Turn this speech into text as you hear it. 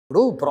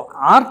ఇప్పుడు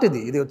ఆర్ట్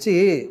ఇది వచ్చి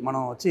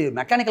మనం వచ్చి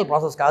మెకానికల్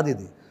ప్రాసెస్ కాదు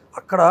ఇది.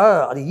 అక్కడ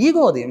అది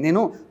ఈగో, అది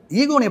నేను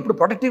ఈగోని ఎప్పుడు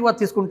ప్రొటెక్టివ్గా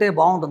తీసుకుంటే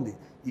బాగుంటుంది.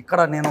 ఇక్కడ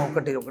నేను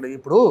ఒకటి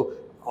ఇప్పుడు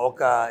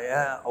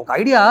ఒక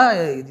ఐడియా,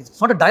 ఇది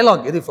నాట్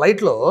డైలాగ్, ఇది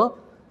ఫ్లైట్లో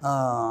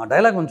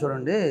డైలాగ్ ఉంది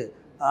చూడండి.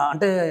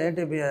 అంటే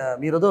ఏంటి,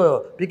 మీరు ఏదో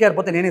పీకేఆర్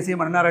పోతే నేనే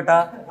సీఎం అన్నారట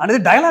అనేది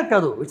డైలాగ్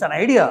కాదు, it's an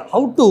idea.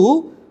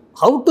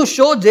 How to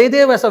show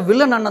Jayadev as a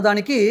villain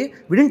అన్నదానికి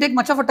వి didn't take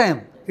much of a time,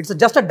 it's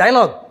just a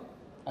dialogue.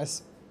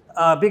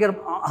 PKR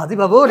అది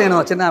బాబు, నేను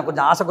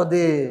కొంచెం ఆశ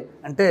కొద్దీ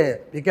అంటే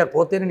పీకేఆర్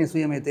పోతేనే నేను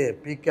సీఎం అయితే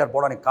పీకేఆర్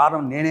పోవడానికి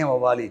కారణం నేనే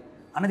అవ్వాలి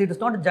అనేది it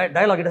is not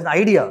dialogue, it is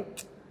idea.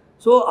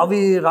 So అవి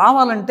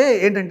రావాలంటే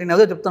ఏంటంటే నేను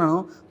అదే చెప్తున్నాను,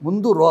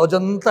 ముందు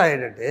రోజంతా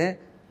ఏంటంటే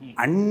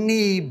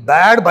అన్నీ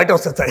బ్యాడ్ బయట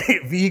వస్తాయి,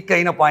 వీక్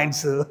అయిన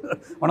పాయింట్స్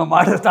మనం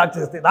మాట స్టార్ట్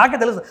చేస్తే నాకే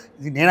తెలుసు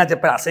ఇది నేనా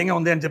చెప్పాను అసహ్యంగా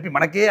ఉంది అని చెప్పి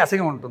మనకే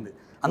అసహ్యంగా ఉంటుంది.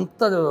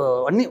 అంత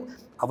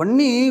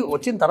అవన్నీ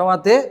వచ్చిన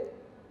తర్వాతే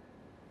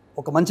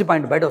ఒక మంచి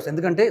పాయింట్ బయట వస్తుంది.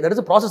 ఎందుకంటే దట్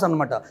ఇస్ ప్రాసెస్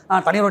అనమాట.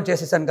 తని రోడ్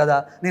చేసేసాను కదా,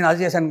 నేను అది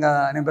చేశాను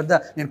కదా,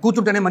 నేను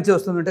కూర్చుంటేనే మంచిగా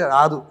వస్తుంది అంటే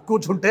రాదు,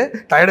 కూర్చుంటే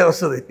టైర్డే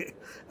వస్తుంది.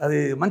 అది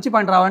మంచి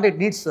పాయింట్ రావాలంటే ఇట్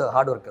నీడ్స్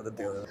హార్డ్ వర్క్ కదా.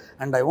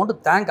 And I want to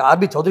thank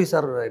RB Chowdary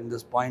sir in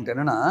this point.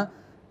 ఏమైనా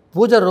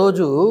పూజ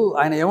రోజు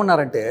ఆయన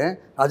ఏమన్నారంటే,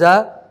 రాజా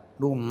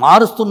నువ్వు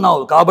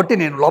మారుస్తున్నావు కాబట్టి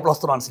నేను లోపల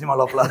వస్తున్నాను సినిమా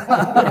లోపల,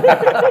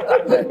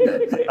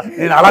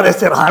 నేను అలా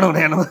తెస్తే రాను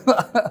నేను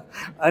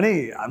అని.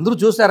 అందరూ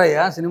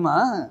చూసారయ్యా సినిమా,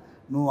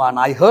 నువ్వు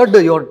I heard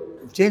your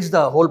change the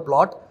whole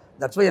plot,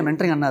 that's why I'm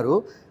entering అన్నారు.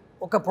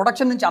 ఒక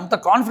ప్రొడక్షన్ నుంచి అంత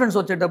కాన్ఫిడెన్స్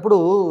వచ్చేటప్పుడు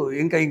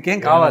ఇంకేం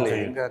కావాలి,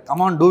 ఇంకా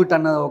కమాన్ డూ ఇట్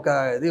అన్న ఒక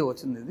ఇది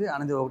వచ్చింది. ఇది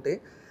అనేది ఒకటి.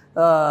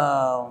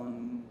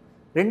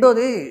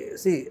 రెండోది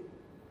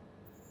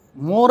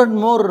మోర్ అండ్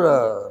మోర్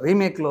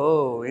రీమేక్లో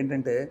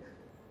ఏంటంటే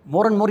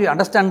more and more you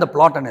understand the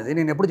plot అనేది.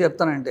 నేను ఎప్పుడు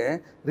చెప్తానంటే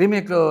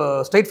రీమేక్లో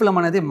స్ట్రైట్ ఫిల్మ్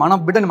అనేది మన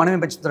బిడ్డని మనమే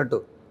పెంచుతున్నట్టు,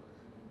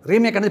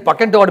 రీమేక్ అనేది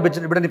పక్కంటి వాడు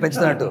బిడ్డని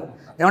పెంచుతున్నట్టు.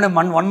 ఏమంటే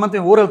 1 month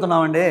ఊరు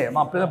వెళ్తున్నామండి,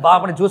 మా పిల్లలు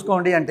బాగా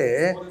చూసుకోండి అంటే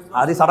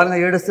అది సడన్గా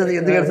ఏడుస్తుంది,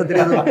 ఎందుకు ఏడుస్తుంది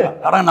తెలియదు,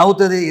 సడన్గా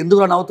నవ్వుతుంది,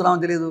 ఎందుకు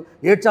నవ్వుతున్నామని తెలియదు,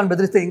 ఏడ్చాలని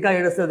బెదిరిస్తే ఇంకా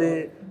ఏడుస్తుంది.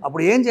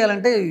 అప్పుడు ఏం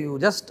చేయాలంటే you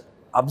just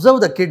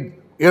observe the kid,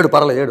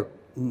 ఏడు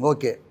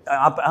ఓకే,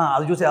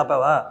 అది చూసి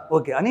ఆపావా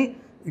ఓకే అని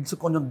ఇట్స్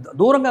కొంచెం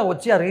దూరంగా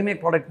వచ్చి ఆ రీమేక్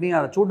ప్రోడక్ట్ని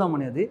అలా చూడడం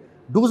అనేది,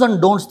 డూస్ అండ్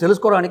డోంట్స్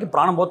తెలుసుకోవడానికి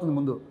ప్రాణం పోతుంది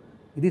ముందు.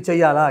 ఇది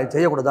చెయ్యాలా, ఇది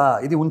చేయకూడదా,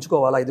 ఇది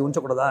ఉంచుకోవాలా, ఇది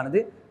ఉంచకూడదా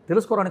అనేది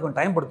తెలుసుకోవడానికి కొంచెం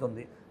టైం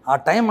పడుతుంది. ఆ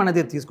టైం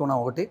అనేది తీసుకున్నాం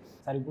ఒకటి.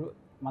 సార్ ఇప్పుడు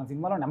మన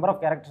సినిమాలో నెంబర్ ఆఫ్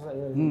క్యారెక్టర్స్,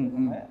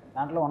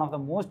 దాంట్లో one of the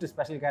most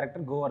special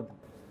character Govardhan,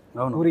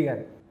 puri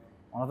గారు.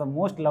 One of the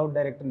most love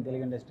director in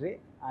Telugu industry.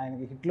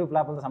 ఆయనకి హిట్లు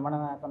ఫ్లాపులతో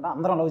సంబంధం కాకుండా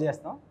అందరం లవ్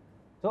చేస్తాం.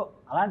 సో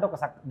అలాంటి ఒక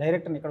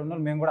డైరెక్టర్ని, ఇక్కడ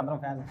ఉన్న మేము కూడా అందరం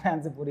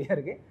ఫ్యాన్స్ పూరి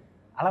గారికి.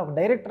 అలా ఒక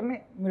డైరెక్టర్ని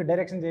మీరు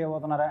డైరెక్షన్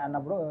చేయబోతున్నారా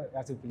అన్నప్పుడు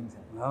ఫీలింగ్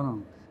సార్? అవును,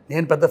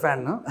 నేను పెద్ద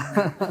ఫ్యాన్.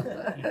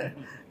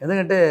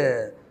 ఎందుకంటే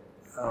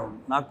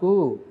నాకు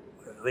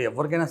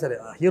ఎవరికైనా సరే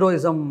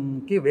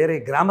హీరోయిజంకి వేరే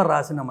గ్రామర్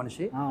రాసిన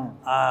మనిషి,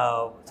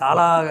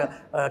 చాలా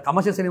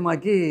కమర్షియల్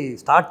సినిమాకి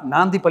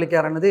నాంది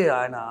పలికారన్నది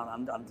ఆయన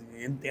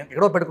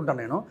ఎక్కడో పెట్టుకుంటాను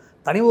నేను.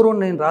 తని ఊరు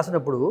నేను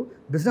రాసినప్పుడు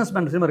బిజినెస్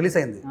మ్యాన్ సినిమా రిలీజ్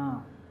అయింది.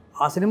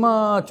 ఆ సినిమా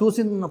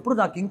చూసినప్పుడు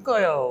నాకు ఇంకా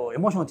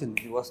ఎమోషన్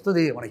వచ్చింది,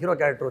 వస్తుంది మన హీరో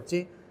క్యారెక్టర్ వచ్చి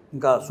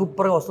ఇంకా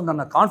సూపర్గా వస్తుంది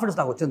అన్న కాన్ఫిడెన్స్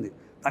నాకు వచ్చింది.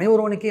 తని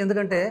ఊరునికి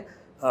ఎందుకంటే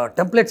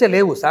టెంప్లెట్సే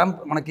లేవు,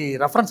 మనకి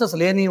రెఫరెన్సెస్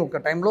లేని ఒక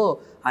టైంలో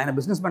ఆయన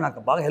బిజినెస్ మ్యాన్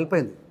నాకు బాగా హెల్ప్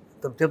అయింది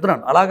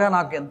చెప్తున్నాను. అలాగా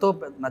నాకు ఎంతో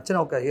నచ్చిన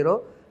ఒక హీరో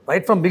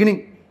రైట్ ఫ్రమ్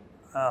బిగినింగ్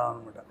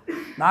అనమాట.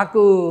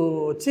 నాకు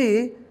వచ్చి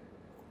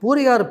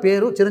పూరి గారు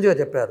పేరు చిరంజీవి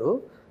చెప్పారు,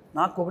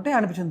 నాకు ఒకటే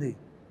అనిపించింది,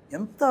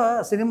 ఎంత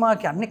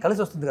సినిమాకి అన్నీ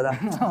కలిసి వస్తుంది కదా,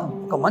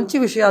 ఒక మంచి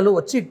విషయాలు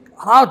వచ్చి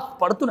అలా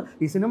పడుతున్న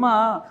ఈ సినిమా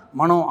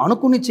మనం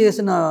అనుకుని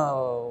చేసిన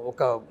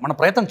మన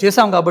ప్రయత్నం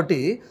చేసాం కాబట్టి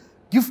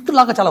గిఫ్ట్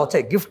లాగా చాలా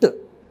వచ్చాయి, గిఫ్ట్.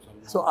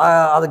 సో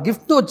అది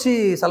గిఫ్ట్ వచ్చి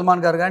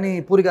సల్మాన్ గారు కానీ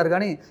పూరి గారు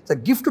కానీ it's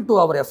gift to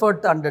our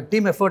effort and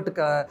team effort.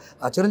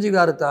 Chiranjeevi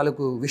గారి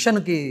తాలూకు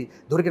విషన్కి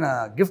దొరికిన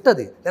గిఫ్ట్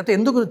అది. లేకపోతే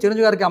ఎందుకు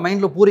చిరంజీవి గారికి ఆ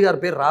మైండ్లో పూరి గారి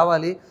పేరు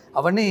రావాలి,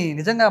 అవన్నీ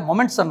నిజంగా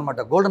మొమెంట్స్ అనమాట,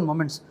 గోల్డెన్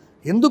మొమెంట్స్.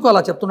 ఎందుకు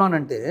అలా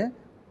చెప్తున్నానంటే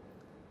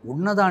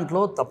ఉన్న దాంట్లో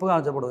తప్పుగా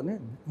చెప్పకూడదని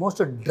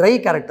మోస్ట్ డ్రై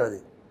క్యారెక్టర్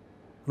అది,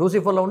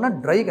 లూసిఫర్లో ఉన్న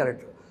dry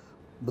character,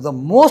 the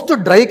most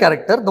dry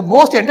character, the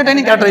most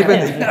entertaining character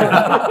అయిపోయింది.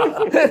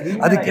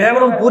 అది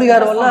కేవలం పూరి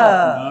గారి వల్ల.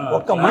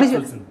 ఒక్క మనిషి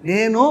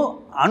నేను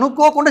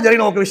అనుకోకుండా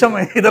జరిగిన ఒక విషయం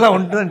ఏదైనా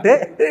ఉంటుందంటే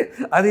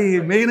అది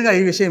మెయిన్గా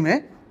ఈ విషయమే.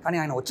 కానీ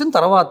ఆయన వచ్చిన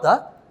తర్వాత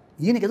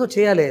ఈయనకి ఏదో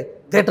చేయాలి,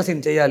 థియేటర్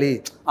సీన్ చేయాలి,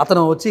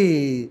 అతను వచ్చి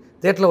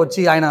థియేటర్లో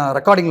వచ్చి ఆయన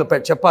రికార్డింగ్లో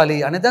చెప్పాలి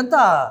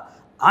అనేదంతా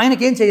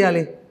ఆయనకేం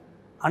చేయాలి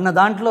అన్న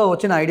దాంట్లో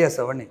వచ్చిన ఐడియాస్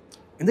అవన్నీ.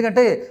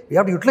 ఎందుకంటే we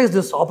have to utilise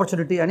this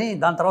opportunity అని.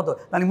 దాని తర్వాత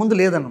దానికి ముందు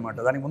లేదన్నమాట,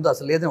 దానికి ముందు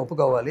అసలు లేదని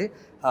ఒప్పుకోవాలి.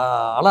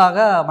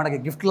 అలాగా మనకి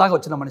గిఫ్ట్ లాగా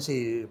వచ్చిన మనిషి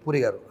పూరి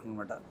గారు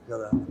అనమాట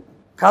కదా.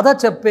 కథ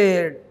చెప్పే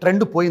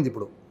ట్రెండ్ పోయింది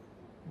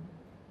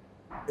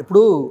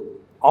ఇప్పుడు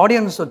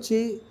ఆడియన్స్ వచ్చి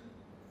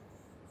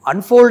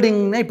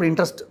అన్ఫోల్డింగ్నే ఇప్పుడు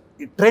interest.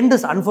 Trend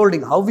is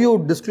unfolding, how you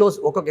disclose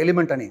ఒక్కొక్క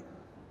ఎలిమెంట్ అని.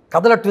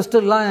 కథల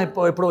ట్విస్ట్లా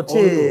ఇప్పుడు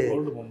వచ్చి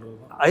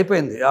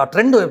అయిపోయింది ఆ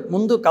ట్రెండ్.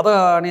 ముందు కథ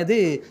అనేది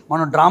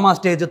మనం డ్రామా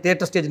స్టేజ్,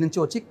 థియేటర్ స్టేజ్ నుంచి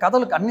వచ్చి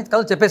అన్ని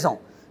కథలు చెప్పేసాం.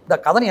 ఇప్పుడు ఆ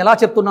కథని ఎలా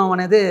చెప్తున్నాం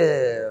అనేది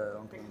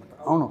ఉంటుందన్నమాట.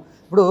 అవును,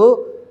 ఇప్పుడు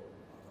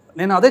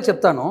నేను అదే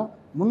చెప్తాను,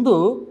 ముందు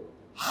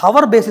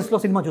హవర్ బేసిస్లో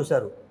సినిమా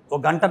చూశారు, ఒక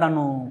గంట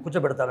నన్ను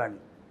కూర్చోబెడతారని.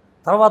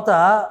 తర్వాత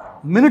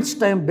మినిట్స్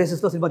టైం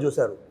బేసిస్లో సినిమా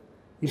చూశారు.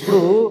 ఇప్పుడు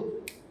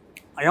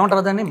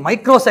ఏమంటారు దాన్ని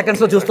మైక్రో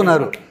సెకండ్స్లో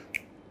చూస్తున్నారు.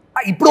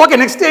 ఇప్పుడు ఓకే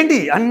నెక్స్ట్ ఏంటి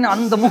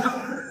అందము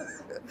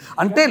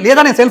అంటే, లేదా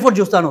నేను సెల్ ఫోన్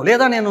చూస్తాను,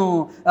 లేదా నేను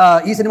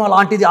ఈ సినిమా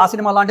లాంటిది ఆ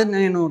సినిమా లాంటిది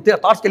నేను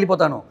థాట్స్కి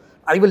వెళ్ళిపోతాను,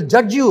 I will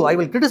judge you, I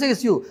will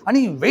criticise you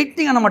అని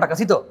వెయిటింగ్ అన్నమాట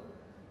కసితో.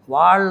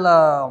 వాళ్ళ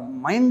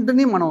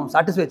మైండ్ని మనం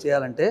సాటిస్ఫై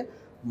చేయాలంటే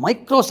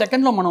మైక్రో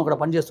సెకండ్లో మనం అక్కడ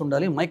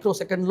పనిచేస్తుండాలి. మైక్రో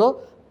సెకండ్లో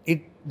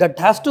that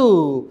has to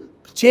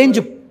change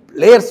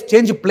layers,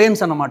 change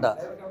planes అన్నమాట.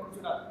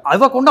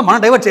 అవ్వకుండా మనం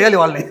డైవర్ట్ చేయాలి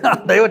వాళ్ళని,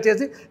 డైవర్ట్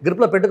చేసి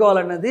గ్రిప్లో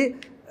పెట్టుకోవాలనేది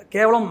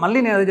కేవలం. మళ్ళీ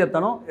నేను అదే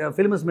చెప్తాను,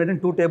 film is made in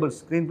 2 tables,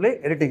 screen play,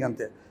 editing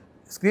అంతే.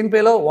 స్క్రీన్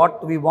ప్లేలో వాట్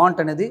వీ వాంట్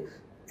అనేది,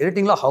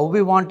 ఎడిటింగ్లో how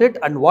we want it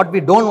and what we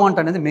don't want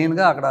అనేది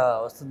మెయిన్గా అక్కడ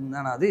వస్తుంది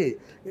అన్నది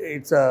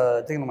ఇట్స్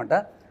థింగ్ అనమాట.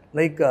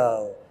 లైక్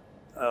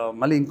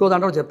మళ్ళీ ఇంకో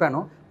దాంట్లో చెప్పాను,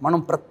 మనం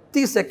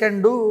ప్రతి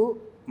సెకండు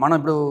మనం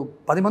ఇప్పుడు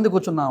 10 మంది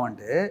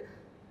కూర్చున్నామంటే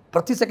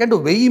ప్రతి సెకండు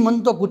 1000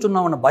 మందితో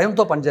కూర్చున్నామన్న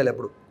భయంతో పనిచేయాలి.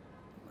 ఎప్పుడు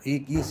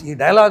ఈ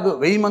డైలాగ్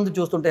 1000 మంది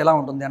చూస్తుంటే ఎలా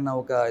ఉంటుంది అన్న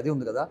ఒక ఇది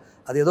ఉంది కదా,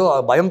 అదేదో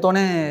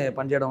భయంతోనే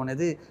పనిచేయడం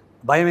అనేది,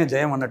 భయమే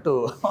జయం అన్నట్టు.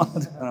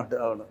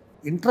 అవును,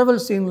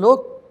 ఇంటర్వెల్ సీన్లో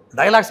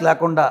డైలాగ్స్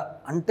లేకుండా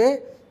అంటే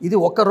ఇది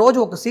ఒక్కరోజు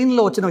ఒక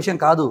సీన్లో వచ్చిన విషయం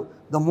కాదు.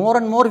 The more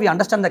and more we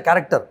understand the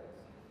character.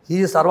 He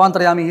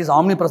సర్వాంతర్యామి, హీఈస్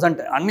ఆమ్ని ప్రజెంట్,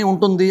 అన్నీ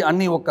ఉంటుంది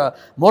అన్నీ ఒక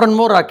మోర్ అండ్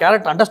మోర్ ఆ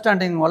క్యారెక్టర్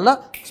అండర్స్టాండింగ్ వల్ల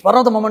స్పర్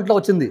ఆఫ్ ద మూమెంట్లో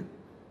వచ్చింది.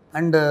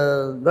 అండ్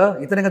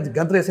ఇతనే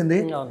గంతులు వేసింది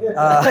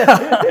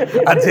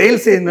ఆ జైల్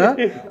సీన్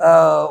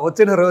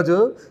వచ్చిన రోజు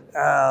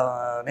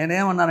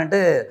నేనేమన్నానంటే,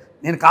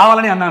 నేను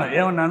కావాలని అన్నాను,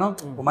 ఏమన్నాను,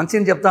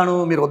 మంచిని చెప్తాను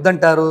మీరు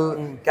వద్దంటారు,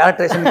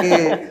 క్యారెక్టరేషన్కి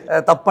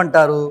తప్పు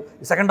అంటారు,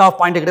 సెకండ్ హాఫ్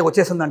పాయింట్ ఇక్కడే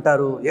వచ్చేసింది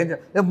అంటారు,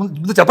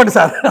 ముందు చెప్పండి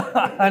సార్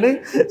అని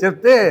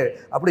చెప్తే,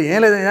 అప్పుడు ఏం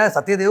లేదు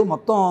సత్యదేవ్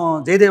మొత్తం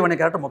జయదేవ్ అనే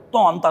క్యారెక్టర్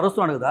మొత్తం అంత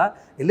అరుస్తున్నాడు కదా,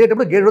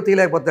 వెళ్ళేటప్పుడు గేడు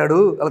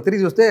తీయలేకపోతాడు, అలా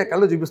తిరిగి చూస్తే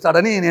కళ్ళు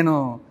చూపిస్తాడని నేను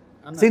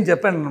సీన్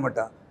చెప్పాను అనమాట.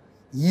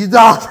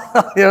 ఇదా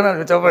ఏమన్నా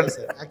చెప్పండి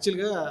సార్.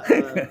 యాక్చువల్గా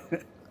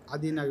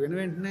అది నాకు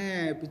వెంటనే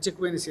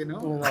పిచ్చెక్కిపోయిన సీను.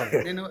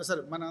 నేను సార్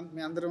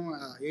మేము అందరం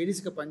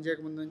ఏడీస్గా పనిచేయక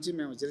ముందు నుంచి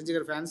మేము చిరంజీవి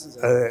గారి ఫ్యాన్స్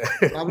సార్,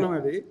 ప్రాబ్లం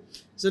అది.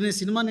 సో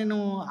నేను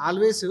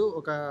ఆల్వేస్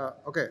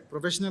ఓకే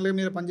ప్రొఫెషనల్గా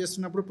మీరు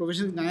పనిచేస్తున్నప్పుడు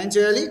ప్రొఫెషనల్ న్యాయం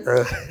చేయాలి,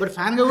 బట్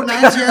ఫ్యాన్గా కూడా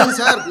న్యాయం చేయాలి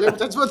సార్,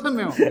 లేకపోతే చచ్చిపోతాం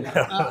మేము.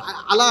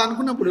 అలా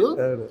అనుకున్నప్పుడు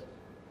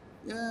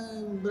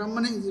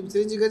బ్రహ్మని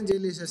చిరంజీవి గారిని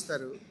జైలు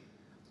వేసేస్తారు,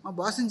 మా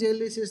బాస్ని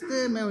జైలు వేసేస్తే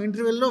మేము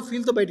ఇంటర్వ్యూలో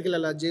ఫీల్తో బయటకు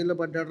వెళ్ళాలా, జైల్లో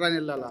పడ్డాడు అని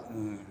వెళ్ళాలా,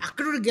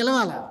 అక్కడ కూడా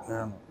గెలవాలా.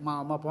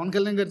 మా పవన్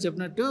కళ్యాణ్ గారు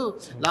చెప్పినట్టు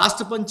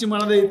లాస్ట్ పంచి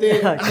మనదైతే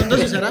అని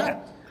చూసారా,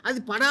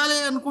 అది పడాలి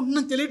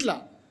అనుకుంటున్నాను తెలియట్లా,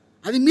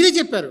 అది మీరే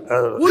చెప్పారు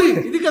ఊరి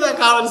ఇది కదా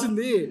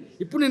కావాల్సింది.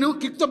 ఇప్పుడు నేను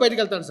కిక్తో బయటకు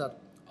వెళ్తాను సార్,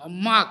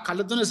 అమ్మ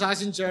కళ్ళతోనే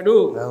శాసించాడు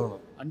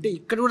అంటే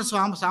ఇక్కడ కూడా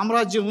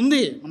సామ్రాజ్యం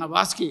ఉంది మన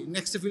బాస్కి,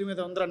 నెక్స్ట్ ఫిల్మ్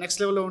మీద ఉందా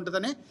నెక్స్ట్ లెవెల్లో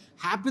ఉంటుందని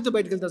హ్యాపీతో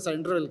బయటకు వెళ్తారు సార్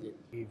ఇంటర్వ్యూలకి.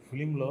 ఈ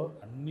ఫిలింలో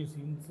అన్ని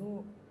సీన్స్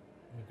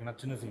మీకు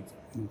నచ్చిన సీన్స్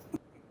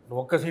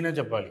ఒక్క సీనే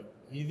చెప్పాలి,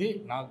 ఇది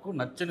నాకు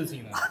నచ్చిన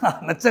సీన్,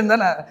 నచ్చిందా,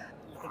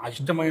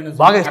 ఇష్టమైన,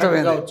 బాగా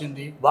ఇష్టమైంది,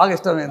 వచ్చింది, బాగా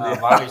ఇష్టమైంది,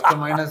 బాగా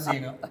ఇష్టమైన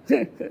సీన్,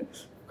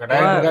 ఒక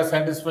డైరెక్ట్గా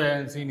సాటిస్ఫై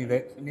అయిన సీన్ ఇదే.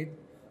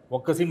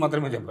 ఒక్క సీన్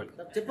మాత్రమే చెప్పాలి.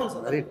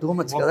 అది టూ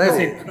మచ్ కదా,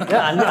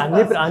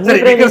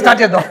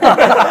 స్టార్ట్ చేద్దాం.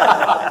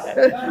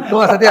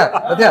 సత్య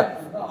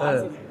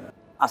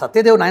ఆ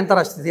సత్యదేవ్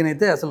నయనతార సీన్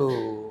అయితే అసలు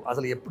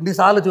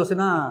ఎన్నిసార్లు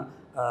చూసినా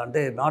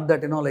అంటే not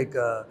that you know like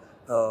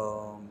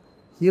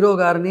hero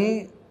గారిని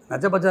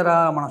నజబజరా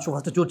మనం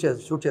ఫస్ట్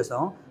షూట్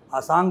చేసాం, ఆ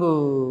సాంగ్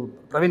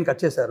ప్రవీణ్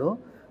కట్ చేశారు.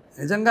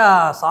 నిజంగా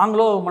ఆ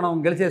సాంగ్లో మనం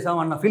గెలిచేసాం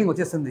అన్న ఫీలింగ్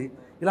వచ్చేసింది.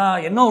 ఇలా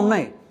ఎన్నో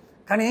ఉన్నాయి,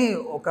 కానీ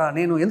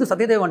నేను ఎందుకు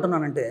సత్యదేవ్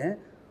అంటున్నానంటే,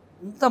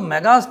 ఇంత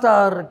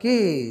మెగాస్టార్కి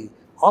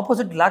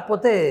ఆపోజిట్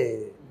లేకపోతే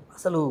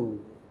అసలు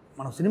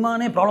మన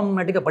సినిమానే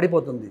ప్రాబ్లమాటిక్గా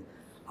పడిపోతుంది.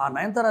 ఆ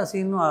నయనతార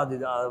సీన్, అది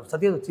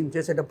సత్యదేవ్ సీన్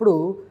చేసేటప్పుడు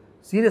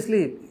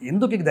సీరియస్లీ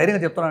ఎందుకు ఇక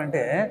ధైర్యంగా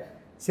చెప్తున్నానంటే,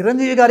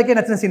 చిరంజీవి గారికి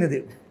నచ్చిన సీన్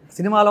ఇది,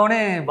 సినిమాలోనే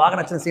బాగా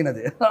నచ్చిన సీన్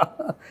అది.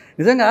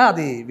 నిజంగా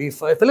అది వి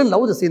fell in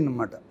love the scene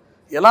అనమాట.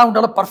 ఎలా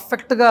ఉండాలో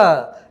పర్ఫెక్ట్గా,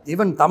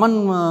 ఈవెన్ తమన్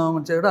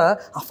కూడా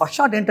ఆ ఫస్ట్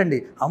షాట్ ఏంటండి,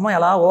 అమ్మాయి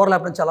అలా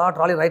ఓవర్లాప్ నుంచి అలా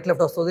ట్రాలీ రైట్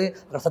లెఫ్ట్ వస్తుంది,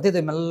 అక్కడ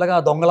సత్యదేవ్ మెల్లగా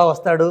దొంగలా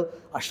వస్తాడు,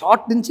 ఆ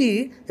షాట్ నుంచి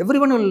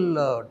ఎవ్రీవన్ విల్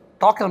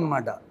టాక్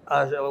అనమాట.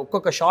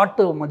 ఒక్కొక్క షాట్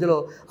మధ్యలో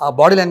ఆ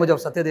బాడీ లాంగ్వేజ్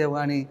ఆఫ్ సత్యదేవ్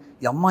కానీ,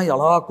 ఈ అమ్మాయి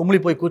అలా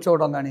కుమిలిపోయి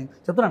కూర్చోవడం కానీ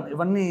చెప్తున్నాను.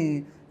 ఇవన్నీ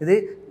ఇది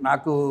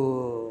నాకు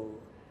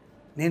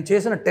నేను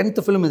చేసిన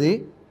 10th ఫిల్మ్ ఇది.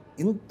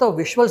 ఇంత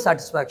విజువల్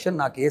సాటిస్ఫాక్షన్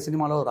నాకు ఏ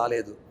సినిమాలో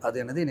రాలేదు, అది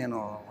అనేది నేను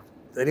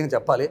ధైర్యంగా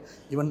చెప్పాలి.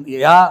 Even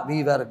we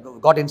were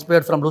got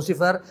inspired from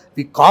Lucifer,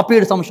 we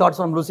copied some shorts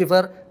from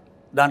Lucifer.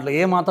 దాంట్లో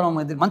ఏ మాత్రం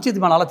ఇది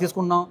మంచిది మనం అలా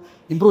తీసుకున్నాం,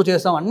 ఇంప్రూవ్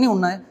చేస్తాం, అన్నీ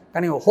ఉన్నాయి,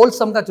 కానీ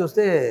హోల్సమ్గా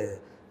చూస్తే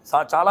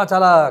చాలా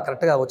చాలా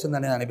కరెక్ట్గా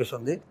వచ్చిందని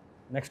అనిపిస్తుంది.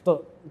 నెక్స్ట్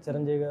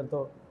చిరంజీవి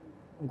గారితో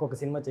ఇంకొక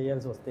సినిమా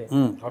చేయాల్సి వస్తే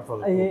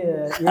Godfather.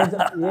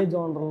 ఏ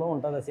జోనర్లో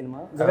ఉంటుంది ఆ సినిమా?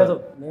 బికాజ్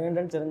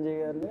నేనేంటంటే చిరంజీవి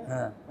గారిని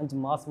మంచి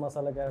మాస్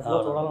మసాలా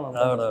క్యారెక్టర్ చూడాలని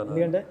అనుకుంటున్నాను.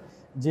 ఎందుకంటే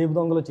జేబు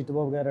దొంగలో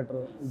చిట్టుబాబు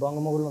క్యారెక్టర్, దొంగ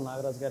మొగుడులో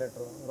నాగరాజు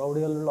క్యారెక్టర్, రౌడీ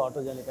గల్లులో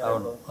ఆటోజాని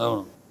క్యారెక్టర్,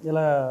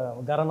 ఇలా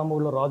గరన్న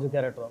మొగుడులో రాజు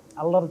క్యారెక్టర్,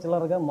 అల్లరి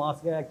చిల్లరగా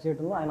మాస్గా యాక్ట్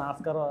చేయడంలో ఆయన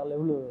ఆస్కార్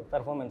లెవెల్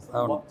పెర్ఫార్మెన్స్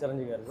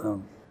చిరంజీవి గారికి.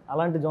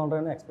 అలాంటి జోనర్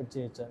అయినా ఎక్స్పెక్ట్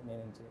చేయొచ్చా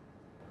నేను?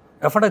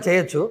 డెఫినెట్గా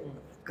చేయొచ్చు.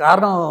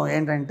 కారణం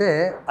ఏంటంటే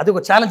అది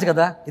ఒక ఛాలెంజ్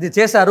కదా. ఇది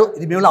చేశారు,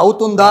 ఇది మేము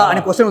అవుతుందా అని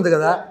క్వశ్చన్ ఉంది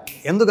కదా.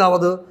 ఎందుకు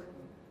అవ్వదు?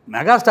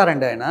 మెగాస్టార్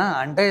అండి ఆయన.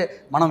 అంటే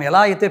మనం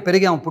ఎలా అయితే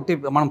పెరిగాం,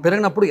 మనం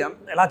పెరిగినప్పుడు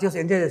ఎలా చేసి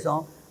ఎంజాయ్ చేసాం,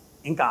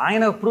 ఇంకా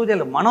ఆయన ప్రూవ్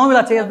చేయలేదు. మనం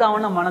ఇలా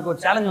చేద్దామన్న మనకు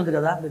ఛాలెంజ్ ఉంది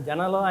కదా.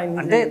 జనాలు ఆయన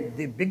అంటే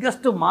the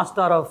biggest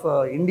master of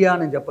India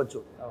అని చెప్పొచ్చు.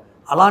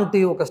 అలాంటి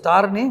ఒక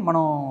స్టార్ని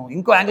మనం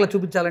ఇంకో యాంగిల్లో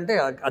చూపించాలంటే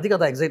అది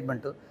కదా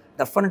ఎగ్జైట్మెంట్.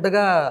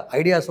 డెఫినెట్గా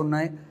ఐడియాస్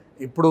ఉన్నాయి.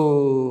 ఇప్పుడు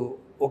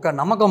ఒక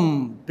నమ్మకం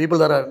పీపుల్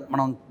ద్వారా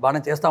మనం బాగానే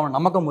చేస్తామని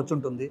నమ్మకం వచ్చి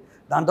ఉంటుంది.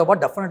 దాంతోపాటు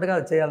డెఫినెట్గా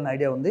చేయాలని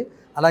ఐడియా ఉంది.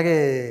 అలాగే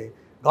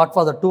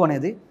గాడ్ఫాదర్ 2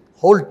 అనేది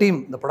హోల్ టీమ్,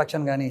 ద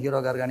ప్రొడక్షన్ కానీ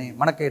హీరో గారు కానీ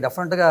మనకి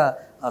డెఫినెట్గా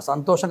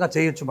సంతోషంగా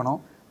చేయొచ్చు మనం.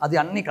 అది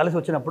అన్నీ కలిసి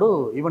వచ్చినప్పుడు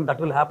ఈవెన్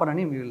దట్ విల్ హ్యాపన్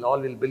అని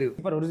ఆల్ విల్ బిలీవ్.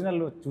 ఇప్పుడు ఒరిజినల్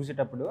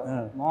చూసేటప్పుడు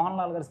మోహన్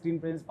లాల్ గారు స్క్రీన్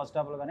ప్రెజెన్స్ ఫస్ట్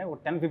హాఫ్లో కానీ ఒక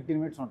 10-15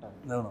 minutes ఉంటారు.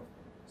 అవును,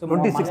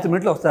 26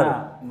 minutes వస్తారు.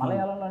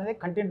 మలయాళంలో అనేది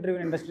content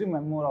driven industry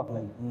more of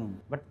like.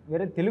 But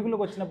వేరే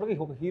తెలుగులోకి వచ్చినప్పుడు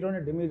ఒక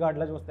హీరోని డెమి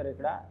గార్డ్లా చూస్తారు.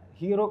 ఇక్కడ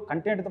హీరో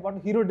కంటెంట్తో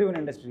పాటు హీరో డ్రివెన్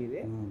ఇండస్ట్రీ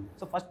ఇది.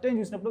 సో ఫస్ట్ టైం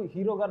చూసినప్పుడు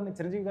హీరో గారిని,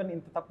 చిరంజీవి గారిని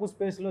ఇంత తక్కువ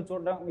స్పేస్లో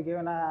చూడడం మీకు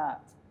ఏమైనా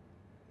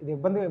ఇది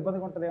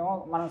ఇబ్బందిగా ఉంటుందేమో,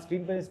 మనం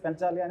స్క్రీన్ ప్రెజెన్స్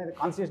పెంచాలి అనేది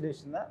కాన్షియస్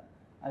డెసిషన్దా?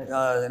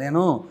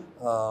 నేను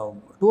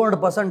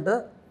 200%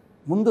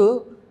 ముందు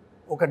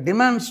ఒక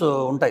డిమాండ్స్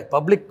ఉంటాయి,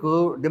 పబ్లిక్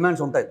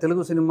డిమాండ్స్ ఉంటాయి.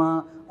 తెలుగు సినిమా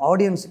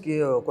ఆడియన్స్కి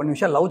కొన్ని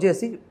విషయాలు లవ్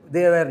చేసి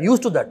they are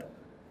use to that.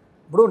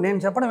 ఇప్పుడు నేను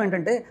చెప్పడం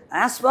ఏంటంటే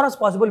as far as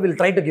possible will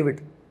try to give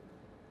it.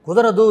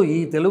 కుదరదు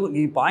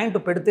ఈ పాయింట్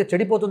పెడితే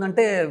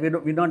చెడిపోతుందంటే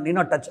వి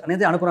నాట్ టచ్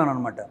అనేది అనుకున్నాను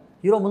అనమాట.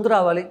 హీరో ముందు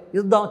రావాలి,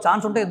 ఇద్దాం,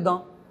 ఛాన్స్ ఉంటే ఇద్దాం.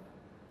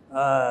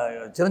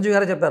 చిరంజీవి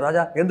గారే చెప్పారు,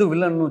 రాజా ఎందుకు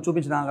విలన్ నువ్వు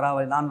చూపించి నాకు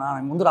రావాలి, నా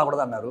ముందు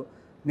రాకూడదు అన్నారు.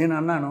 నేను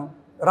అన్నాను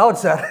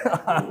రావచ్చు సార్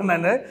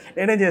నన్ను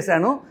నేనేం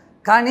చేశాను.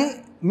 కానీ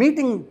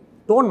మీటింగ్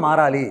టోన్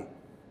మారాలి.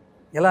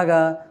 ఎలాగా?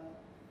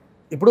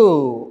 ఇప్పుడు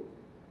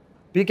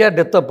పీకేఆర్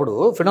డెత్ అప్పుడు,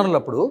 ఫినరల్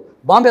అప్పుడు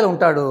బాంబేలో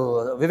ఉంటాడు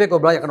వివేక్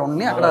ఒబ్రాయ్,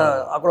 అక్కడ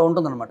అక్కడ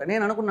ఉంటుందన్నమాట.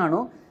 నేను అనుకున్నాను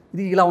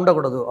ఇది ఇలా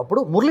ఉండకూడదు.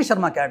 అప్పుడు మురళీ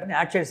శర్మ క్యారెక్టర్ని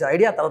యాడ్ చేసే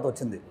ఐడియా తర్వాత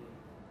వచ్చింది.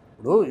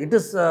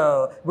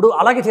 ఇప్పుడు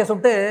అలాగే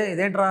చేస్తుంటే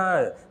ఇదేంట్రా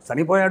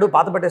చనిపోయాడు,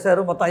 పాత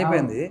పెట్టేశారు, మొత్తం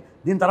అయిపోయింది.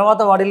 దీని తర్వాత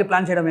వాడు వెళ్ళి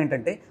ప్లాన్ చేయడం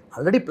ఏంటంటే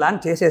ఆల్రెడీ ప్లాన్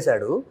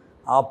చేసేసాడు.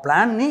 ఆ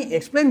ప్లాన్ని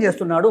ఎక్స్ప్లెయిన్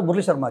చేస్తున్నాడు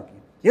మురళీ శర్మకి.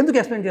 ఎందుకు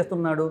ఎక్స్ప్లెయిన్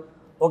చేస్తున్నాడు?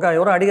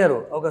 ఎవరో అడిగారు,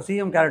 ఒక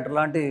సీఎం క్యారెక్టర్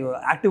లాంటి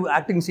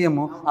యాక్టింగ్ సీఎం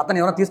అతను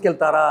ఎవరో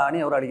తీసుకెళ్తారా అని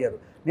ఎవరు అడిగారు.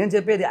 నేను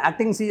చెప్పేది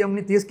యాక్టింగ్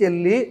సీఎంని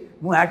తీసుకెళ్ళి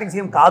నువ్వు యాక్టింగ్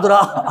సీఎం కాదురా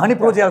అని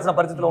ప్రూవ్ చేయాల్సిన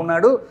పరిస్థితిలో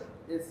ఉన్నాడు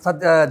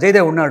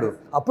జయదేవ్ ఉన్నాడు.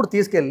 అప్పుడు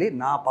తీసుకెళ్ళి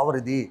నా పవర్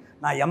ఇది,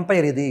 నా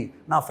ఎంపైర్ ఇది,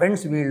 నా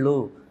ఫ్రెండ్స్ వీళ్ళు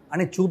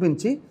అని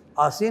చూపించి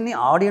ఆ సీన్ని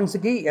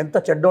ఆడియన్స్కి ఎంత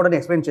చెడ్డోడని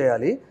ఎక్స్ప్లెయిన్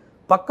చేయాలి.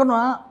 పక్కన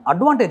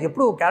అడ్వాంటేజ్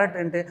ఎప్పుడు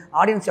క్యారెక్టర్ అంటే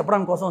ఆడియన్స్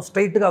చెప్పడానికి కోసం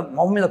స్ట్రైట్గా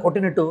మొహం మీద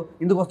కొట్టినట్టు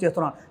ఇందుకోసం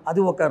చేస్తున్నాను. అది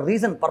ఒక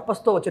రీజన్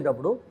పర్పస్తో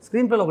వచ్చేటప్పుడు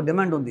స్క్రీన్ ప్లేలో ఒక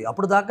డిమాండ్ ఉంది.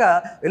 అప్పుడు దాకా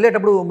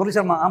వెళ్ళేటప్పుడు మురళీ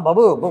శర్మ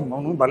బాబు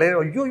నువ్వు భలే,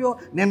 అయ్యో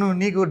నేను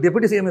నీకు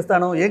డిప్యూటీ సీఎం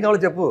ఇస్తాను, ఏం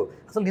కావాలో చెప్పు,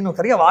 అసలు నేను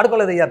సరిగా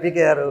వాడుకోలేదయ్యా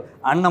పీకేఆర్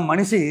అన్న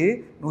మనిషి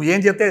నువ్వు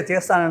ఏం చెప్తే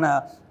చేస్తానన్న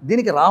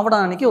దీనికి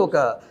రావడానికి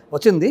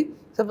వచ్చింది.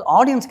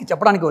 ఆడియన్స్కి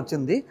చెప్పడానికి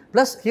వచ్చింది.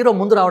 ప్లస్ హీరో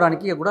ముందు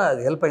రావడానికి కూడా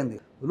అది హెల్ప్ అయింది.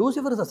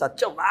 Lucifer is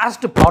such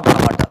vast plot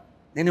అనమాట.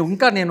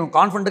 నేను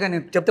కాన్ఫిడెంట్గా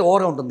నేను చెప్తే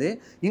ఓవర్గా ఉంటుంది,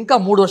 ఇంకా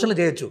 3 వర్షాలు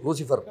చేయొచ్చు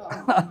లూసిఫర్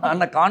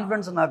అన్న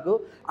కాన్ఫిడెన్స్ నాకు.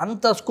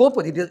 అంత scope.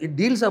 It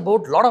deals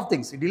about lot of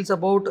things. It deals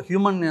about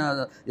human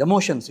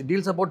emotions, it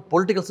deals about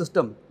political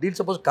system,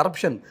 deals about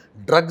corruption,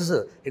 drugs,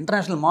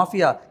 international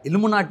mafia,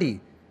 ఇల్లుమినాటి.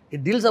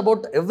 It deals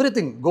about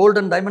everything, gold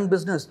and diamond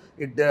business.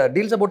 It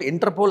deals about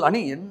interpole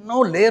అని ఎన్నో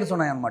layers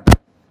ఉన్నాయన్నమాట.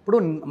 ఇప్పుడు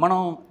మనం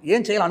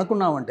ఏం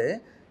చేయాలనుకున్నామంటే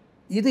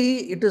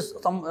it is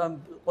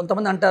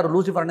కొంతమంది అంటారు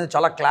Lucifer అనేది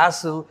చాలా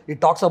class, it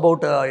talks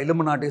about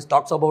ఇల్లుమినాటీస్,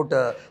 talks about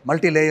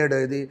multi layered.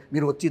 ఇది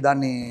మీరు వచ్చి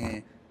దాన్ని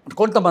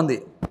కొంతమంది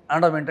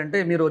అనడం ఏంటంటే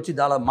మీరు వచ్చి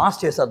చాలా మాస్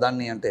చేస్తారు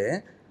దాన్ని. అంటే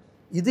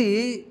ఇది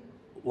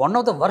one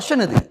of the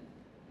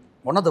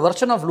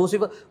version of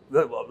Lucifer.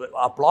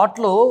 ఆ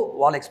ప్లాట్లో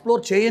వాళ్ళు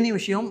ఎక్స్ప్లోర్ చేయని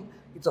విషయం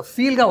ఇట్స్ అ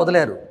ఫీల్గా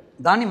వదిలేరు,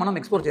 దాన్ని మనం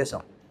ఎక్స్ప్లోర్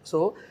చేసాం. సో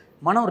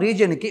మనం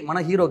రీజియన్కి, మన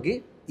హీరోకి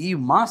ఈ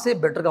మాసే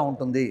బెటర్గా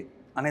ఉంటుంది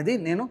అనేది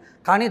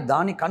కానీ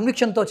దాని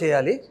కన్విక్షన్తో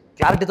చేయాలి,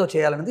 క్లారిటీతో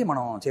చేయాలనేది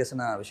మనం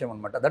చేసిన విషయం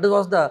అనమాట. That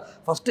was the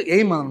first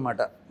aim అనమాట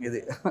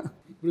ఇది.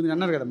 ఇప్పుడు మీరు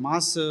అన్నారు కదా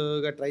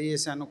మాస్గా ట్రై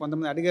చేశాను,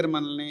 కొంతమంది అడిగారు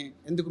మనల్ని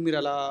ఎందుకు మీరు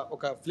అలా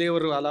ఒక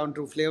ఫ్లేవర్ అలా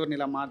ఉంటారు, ఫ్లేవర్ని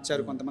ఇలా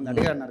మార్చారు కొంతమంది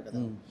అడిగారు అన్నారు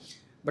కదా.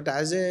 బట్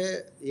యాజ్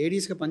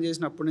ఏడీస్గా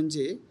పనిచేసినప్పటి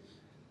నుంచి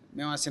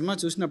మేము ఆ సినిమా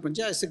చూసినప్పటి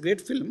నుంచి ఇట్స్ ఎ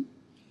గ్రేట్ ఫిల్మ్.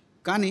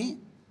 కానీ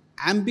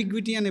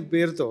అంబిగ్విటీ అనే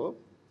పేరుతో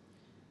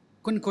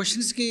కొన్ని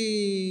క్వశ్చన్స్కి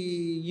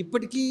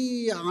ఇప్పటికీ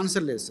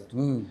ఆన్సర్ లేదు సార్.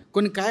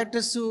 కొన్ని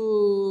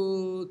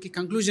క్యారెక్టర్స్కి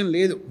కంక్లూజన్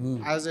లేదు.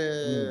 యాజ్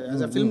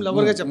ఎ ఫిల్మ్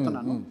లవర్గా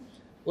చెప్తున్నాను.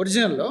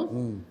 ఒరిజినల్లో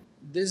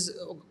దిస్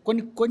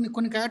కొన్ని కొన్ని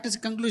కొన్ని క్యారెక్టర్స్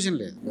కంక్లూజన్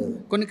లేదు,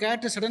 కొన్ని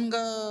క్యారెక్టర్స్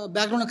సడన్గా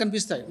బ్యాక్గ్రౌండ్లో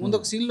కనిపిస్తాయి, ముందు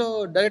ఒక సీన్లో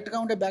డైరెక్ట్గా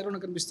ఉంటే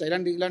బ్యాక్గ్రౌండ్లో కనిపిస్తాయి.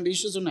 ఇలాంటి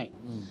ఇష్యూస్ ఉన్నాయి.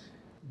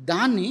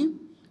 దాన్ని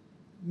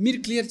మీరు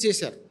క్లియర్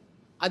చేశారు.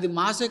 అది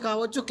మాసే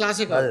కావచ్చు,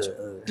 క్లాసే కావచ్చు,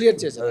 క్లియర్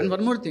చేశారు. అండ్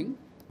వన్ మోర్ థింగ్,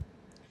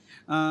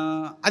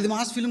 అది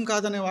మాస్ ఫిల్మ్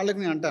కాదనే వాళ్ళకి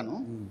నేను అంటాను.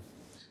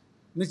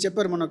 మీరు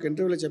చెప్పారు, మన ఒక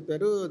ఇంటర్వ్యూలో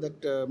చెప్పారు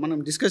దట్ మనం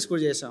డిస్కస్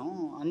కూడా చేసాము,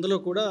 అందులో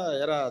కూడా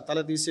ఎరా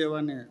తల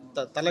తీసేవాడిని,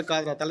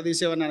 తల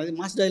తీసేవాడిని అనేది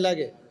మాస్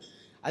డైలాగే.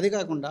 అది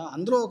కాకుండా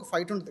అందులో ఒక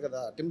ఫైట్ ఉంటుంది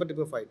కదా,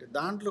 టింబర్ ఫైట్,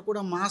 దాంట్లో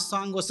కూడా మాస్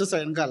సాంగ్ వస్తే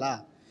వెనకాల,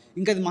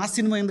 ఇంకా అది మాస్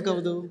సినిమా ఎందుకు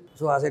అవ్వదు?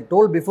 So as I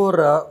told before,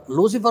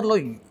 లూసిఫర్లో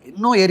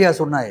ఎన్నో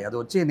ఏరియాస్ ఉన్నాయి. అది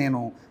వచ్చి నేను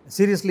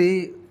seriously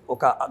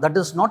that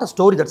is not a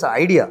story, that's a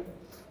idea.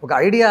 ఒక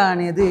ఐడియా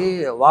అనేది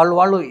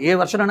వాళ్ళు ఏ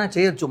వర్షన్ అయినా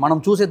చేయొచ్చు, మనం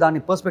చూసే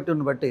దాని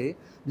పర్స్పెక్టివ్ని బట్టి.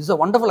 This a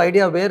wonderful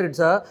idea where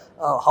it's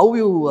how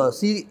you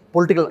see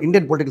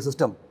Indian political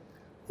system,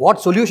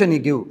 what solution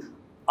you give.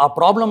 ఆ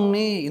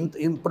ప్రాబ్లమ్ని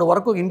ఇప్పటి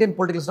వరకు ఇండియన్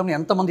పొలిటికల్ సిస్టమ్ని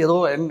ఎంతమంది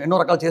ఎన్నో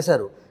రకాలు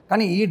చేశారు,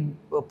 కానీ ఈ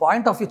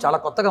పాయింట్ ఆఫ్ వ్యూ చాలా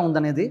కొత్తగా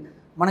ఉందనేది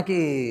మనకి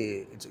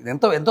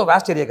ఎంతో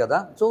వ్యాస్ట్ ఏరియా కదా.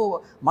 సో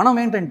మనం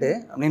ఏంటంటే,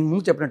 నేను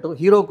ముందు చెప్పినట్టు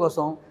హీరో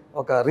కోసం,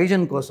 ఒక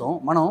రీజన్ కోసం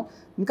మనం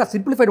ఇంకా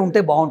సింప్లిఫైడ్ ఉంటే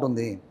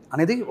బాగుంటుంది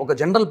అనేది ఒక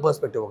జనరల్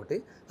పర్స్పెక్టివ్ ఒకటి.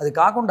 అది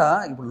కాకుండా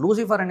ఇప్పుడు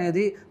లూసిఫర్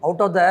అనేది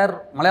out of the air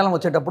Malayalam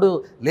వచ్చేటప్పుడు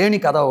లేని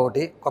కథ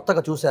ఒకటి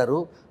కొత్తగా చూశారు.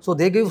 So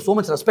they give so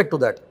much respect to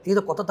that.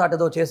 ఏదో కొత్త థాట్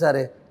ఏదో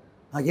చేశారే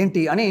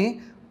ఏంటి అని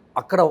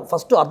అక్కడ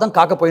ఫస్ట్ అర్థం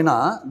కాకపోయినా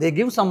they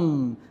give some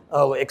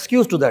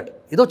excuse to that.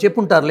 ఏదో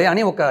చెప్పుంటారులే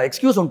అని ఒక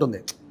ఎక్స్క్యూజ్ ఉంటుంది.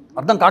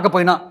 అర్థం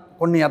కాకపోయినా,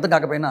 కొన్ని అర్థం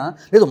కాకపోయినా,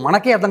 లేదు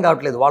మనకే అర్థం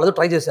కావట్లేదు, వాళ్ళతో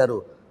ట్రై చేశారు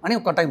అని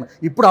ఒక టైం.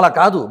 ఇప్పుడు అలా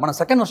కాదు, మనం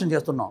సెకండ్ వర్షన్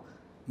చేస్తున్నాం.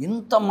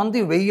 ఇంతమంది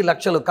 1000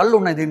 లక్షల కళ్ళు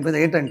ఉన్నాయి దీని మీద.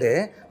 ఏంటంటే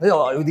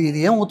ఇది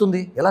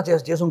ఏమవుతుంది, ఎలా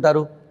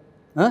చేసుంటారు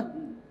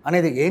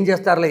అనేది, ఏం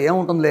చేస్తారులే,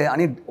 ఏముంటుందిలే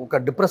అని ఒక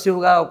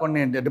డిప్రెషన్గా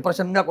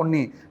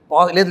కొన్ని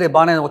లేదులే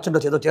బాగానే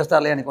వచ్చిండొచ్చు, ఏదో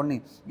చేస్తారులే అని కొన్ని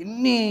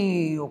ఇన్ని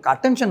ఒక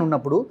అటెన్షన్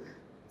ఉన్నప్పుడు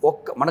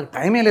మనకు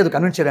టైమే లేదు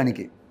కన్విన్స్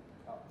చేయడానికి.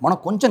 మనం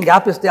కొంచెం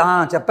గ్యాప్ ఇస్తే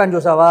చెప్పాను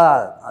చూసావా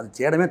అది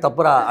చేయడమే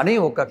తప్పురా అని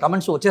ఒక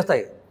కమెంట్స్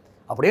వచ్చేస్తాయి.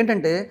 అప్పుడు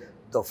ఏంటంటే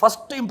ద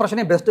ఫస్ట్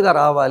ఇంప్రెషనే బెస్ట్గా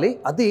రావాలి.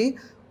 అది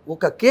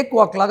ఒక కేక్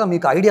వాక్ లాగా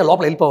మీకు ఐడియా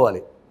లోపల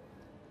వెళ్ళిపోవాలి.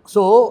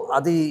 సో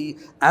అది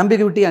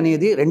అంబిగ్యూటీ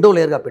అనేది రెండో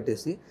లేయర్గా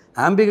పెట్టేసి,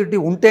 అంబిగ్యూటీ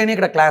ఉంటేనే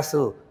ఇక్కడ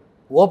క్లాసు,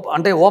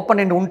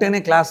 ఓపెన్ ఎండ్ ఉంటేనే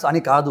క్లాస్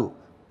అని కాదు.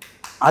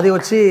 అది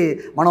వచ్చి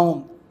మనం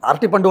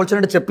అరటిపండు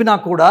వచ్చినట్టు చెప్పినా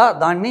కూడా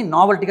దాన్ని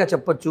నావల్టీగా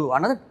చెప్పొచ్చు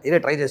అన్నది ఇదే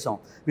ట్రై చేసాం.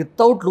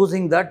 Without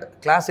losing that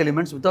class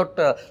elements, without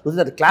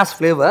losing that class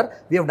flavour,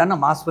 we have done a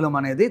mass film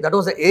అనేది. That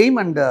was the aim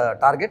and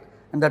target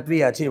and that we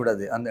achieved.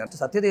 అది అంటే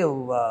సత్యదేవ్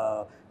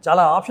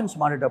చాలా ఆప్షన్స్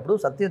మాడేటప్పుడు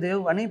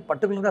సత్యదేవ్ అని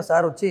పర్టికులర్గా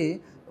సార్ వచ్చి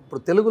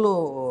ఇప్పుడు తెలుగులో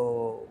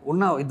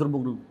ఉన్న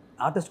 2-3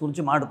 ఆర్టిస్ట్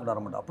గురించి మాట్లాడుతున్నారు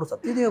అనమాట. అప్పుడు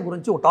సత్యదేవ్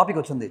గురించి ఒక టాపిక్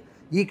వచ్చింది,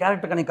 ఈ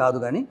క్యారెక్టర్ కానీ కాదు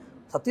కానీ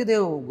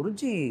సత్యదేవ్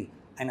గురించి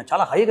ఆయన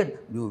చాలా హైగా,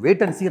 యూ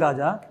వెయిట్ అండ్ సీ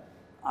రాజా,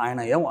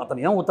 అతను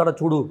ఏం అవుతాడో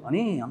చూడు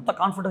అని అంత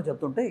కాన్ఫిడెంట్గా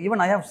చెప్తుంటే,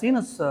 even I have seen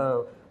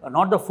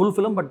not the full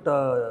film but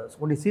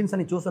కొన్ని సీన్స్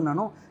అని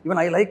చూస్తున్నాను. Even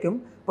I like him.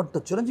 But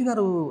Chiranjeevi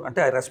గారు అంటే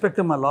I respect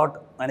him a lot.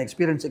 ఆయన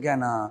ఎక్స్పీరియన్స్కి,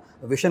 ఆయన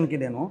విషన్కి.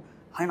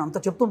 ఆయన అంత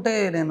చెప్తుంటే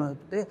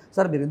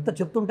సార్ మీరు ఇంత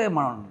చెప్తుంటే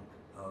మనం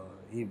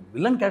ఈ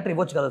విలన్ క్యారెక్టర్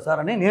ఇవ్వచ్చు కదా సార్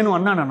అని నేను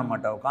అన్నాను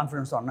అన్నమాట,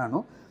 కాన్ఫిడెన్స్తో అన్నాను.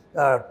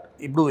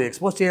 ఇప్పుడు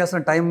ఎక్స్పోజ్ చేయాల్సిన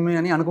టైం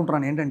అని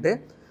అనుకుంటున్నాను ఏంటంటే,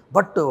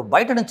 బట్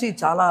బయట నుంచి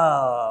చాలా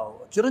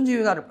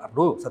చిరంజీవి గారు,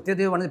 ఇప్పుడు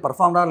సత్యదేవ్ అనేది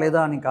పర్ఫార్మరా లేదా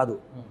అని కాదు,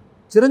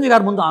 చిరంజీవి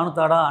గారు ముందు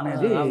ఆనుతాడా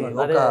అనేది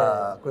ఒక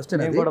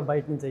క్వశ్చన్.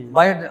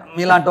 బయట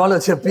మీలాంటి వాళ్ళు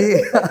చెప్పి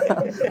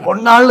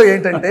కొన్నాళ్ళు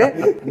ఏంటంటే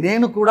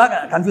నేను కూడా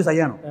కన్ఫ్యూజ్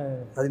అయ్యాను.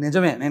 అది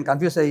నిజమే, నేను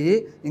కన్ఫ్యూజ్ అయ్యి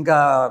ఇంకా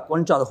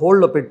కొంచెం అది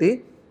హోల్డ్లో పెట్టి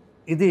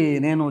ఇది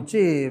నేను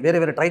వచ్చి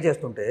వేరే ట్రై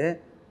చేస్తుంటే,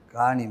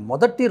 కానీ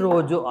మొదటి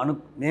రోజు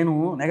నేను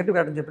నెగటివ్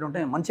క్యారెక్టర్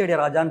చెప్పినట్టే మంచి ఐడియా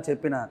రాజా అని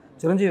చెప్పిన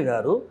చిరంజీవి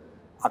గారు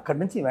అక్కడి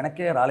నుంచి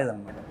వెనక్కే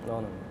రాలేదన్నమాట.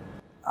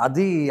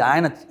 అది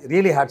ఆయన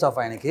రియలీ హ్యాట్స్ ఆఫ్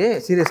ఆయనకి.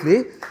 సీరియస్లీ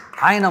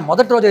ఆయన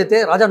మొదటి రోజు అయితే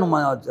రాజా నువ్వు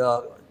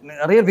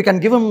real we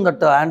can give him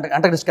that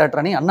antagonist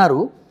character అని అన్నారు.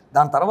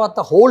 దాని తర్వాత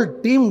హోల్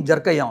టీమ్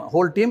జర్క్ అయ్యాం.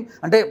 హోల్ టీమ్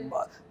అంటే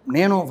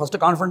నేను ఫస్ట్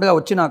కాన్ఫిడెంట్గా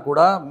వచ్చినా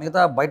కూడా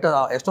మిగతా బయట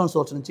ఎక్స్టర్నల్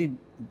సోర్స్ నుంచి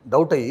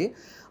డౌట్ అయ్యి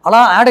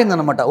అలా యాడ్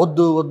అయిందనమాట.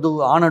 వద్దు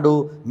ఆనడు,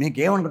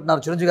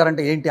 మీకేమనుకుంటున్నారు చిరంజీవి గారు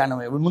అంటే ఏంటి, ఆయన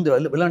ముందు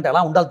వెళ్ళంటే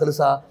ఎలా ఉండాలి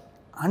తెలుసా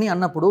అని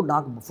అన్నప్పుడు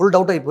నాకు ఫుల్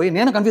డౌట్ అయిపోయి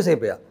నేను కన్ఫ్యూజ్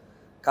అయిపోయా.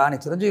 కానీ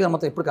చిరంజీవి గారు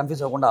మొత్తం ఎప్పుడు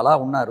కన్ఫ్యూజ్ అవ్వకుండా అలా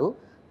ఉన్నారు.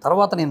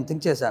 తర్వాత నేను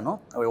థింక్ చేశాను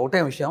ఒకటే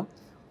విషయం,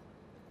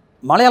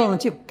 మలయాళం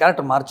నుంచి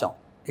క్యారెక్టర్ మార్చాం.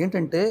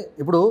 ఏంటంటే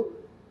ఇప్పుడు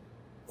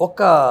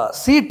ఒక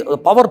సీట్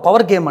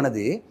పవర్ గేమ్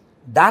అనేది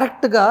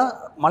డైరెక్ట్గా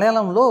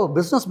మలయాళంలో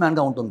బిజినెస్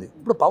మ్యాన్గా ఉంటుంది.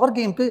 ఇప్పుడు పవర్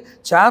గేమ్కి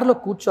చైర్లో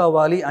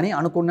కూర్చోవాలి అని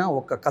అనుకున్న,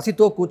 ఒక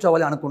కసితో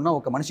కూర్చోవాలి అనుకున్న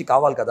ఒక మనిషి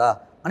కావాలి కదా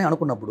అని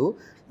అనుకున్నప్పుడు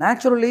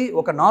న్యాచురల్లీ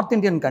ఒక నార్త్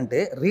ఇండియన్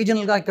కంటే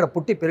రీజనల్గా ఇక్కడ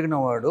పుట్టి పెరిగిన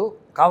వాడు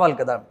కావాలి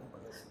కదా,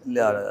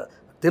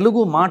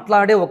 తెలుగు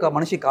మాట్లాడే ఒక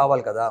మనిషి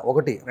కావాలి కదా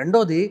ఒకటి.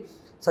 రెండోది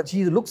ఈ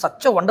look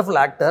such a wonderful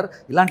actor.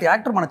 ఇలాంటి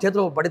యాక్టర్ మన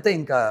చేతిలో పడితే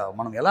ఇంకా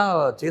మనం ఎలా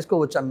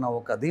చేసుకోవచ్చు అన్న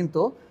ఒక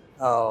దీంతో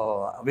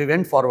వి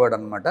వెంట్ ఫార్వర్డ్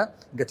అనమాట.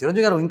 ఇంకా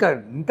చిరంజీవి గారు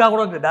ఇంకా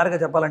కూడా డైరెక్ట్గా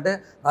చెప్పాలంటే,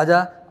 రాజా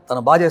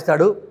తను బాగా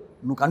చేస్తాడు,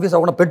 నువ్వు కన్ఫ్యూజ్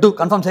అవ్వకుండా పెట్టు,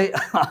 కన్ఫర్మ్ చేయి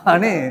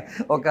అని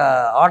ఒక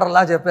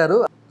ఆర్డర్లా చెప్పారు.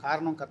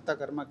 కారణం కర్త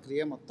కర్మ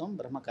క్రియ మొత్తం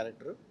బ్రహ్మ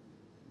క్యారెక్టర్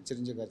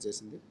చిరంజీవి గారు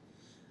చేసింది.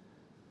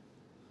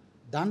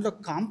 దాంట్లో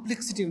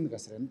కాంప్లెక్సిటీ ఉంది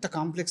కదా సార్, ఎంత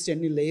కాంప్లెక్సిటీ,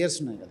 అన్ని లేయర్స్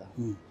ఉన్నాయి కదా.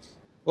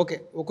 ఓకే,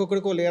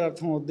 ఒక్కొక్కడికో లేయర్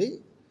అర్థం అవుద్ది,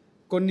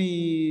 కొన్ని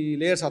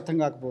లేయర్స్ అర్థం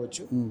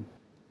కాకపోవచ్చు.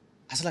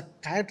 అసలు ఆ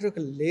క్యారెక్టర్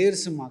యొక్క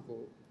లేయర్స్ మాకు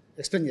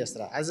ఎక్స్ప్లెయిన్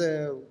చేస్తారా?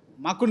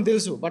 మాకు కొన్ని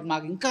తెలుసు, బట్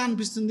మాకు ఇంకా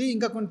అనిపిస్తుంది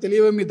ఇంకా కొన్ని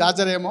తెలియవే, మీ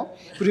దాచారేమో,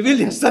 రివీల్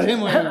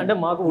చేస్తారేమో. అంటే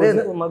మాకు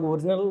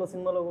ఒరిజినల్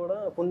సినిమాలో కూడా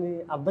కొన్ని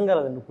అర్థం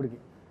కాలేదండి ఇప్పటికి.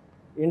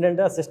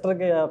 ఏంటంటే ఆ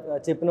సిస్టర్కి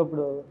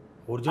చెప్పినప్పుడు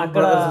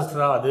అక్కడ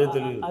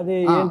అది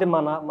ఏంటి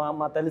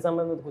మా తల్లి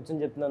సమయం మీద కూర్చొని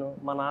చెప్తున్నాను,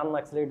 మా నాన్న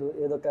నక్సలైట్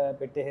ఏదో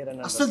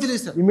పెట్టేహారని.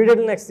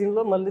 ఇమీడియట్ నెక్స్ట్ సీన్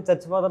లో మళ్ళీ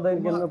చర్చ్ ఫాదర్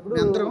దగ్గరికి వెళ్ళినప్పుడు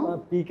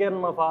పీకేర్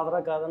మా ఫాదరా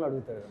కాదని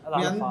అడుగుతాడు.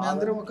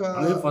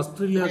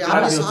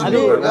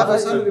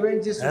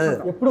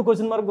 ఎప్పుడు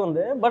క్వశ్చన్ మార్క్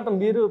ఉంది, బట్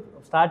మీరు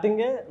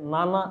స్టార్టింగే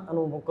నాన్న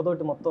అని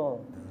ముక్కతోటి మొత్తం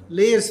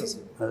లేయర్స్,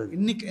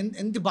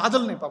 ఎన్ని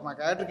బాధలు ఉన్నాయి పాప మా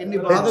క్యారెక్టర్కి, ఎన్ని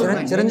బాధలు.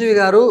 చిరంజీవి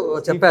గారు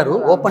చెప్పారు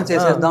ఓపెన్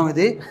చేసేద్దాం,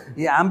 ఇది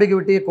ఈ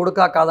అంబిగ్యూటీ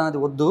కొడుకా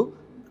కాదనేది వద్దు.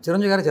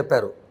 చిరంజీవి గారు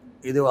చెప్పారు,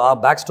 ఇది ఆ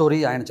బ్యాక్ స్టోరీ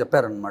ఆయన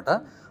చెప్పారనమాట.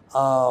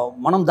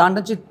 మనం దాని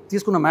నుంచి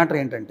తీసుకున్న మ్యాటర్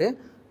ఏంటంటే,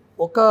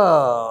 ఒక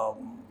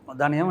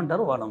దాన్ని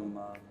ఏమంటారు వాళ్ళ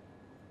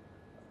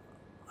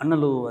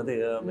అన్నలు అదే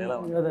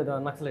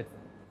నక్సలైట్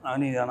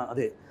అని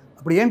అదే.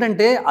 ఇప్పుడు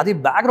ఏంటంటే అది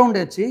బ్యాక్గ్రౌండ్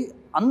వచ్చి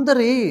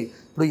అందరి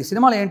ఇప్పుడు ఈ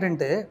సినిమాలో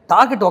ఏంటంటే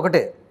టార్గెట్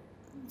ఒకటే,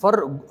 ఫర్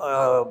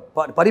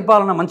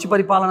పరిపాలన, మంచి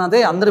పరిపాలన, అదే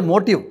అందరి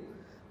మోటివ్.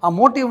 ఆ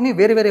మోటివ్ని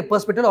వేరే వేరే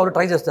పర్స్పెక్టివ్లో వాళ్ళు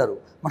ట్రై చేస్తారు.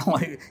 మనం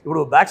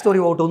ఇప్పుడు బ్యాక్ స్టోరీ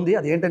ఒకటి ఉంది,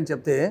 అది ఏంటని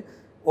చెప్తే,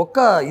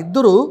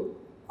 ఇద్దరు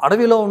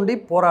అడవిలో ఉండి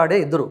పోరాడే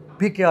ఇద్దరు,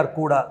 పీకేఆర్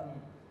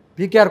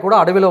కూడా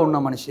అడవిలో ఉన్న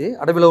మనిషి,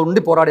 అడవిలో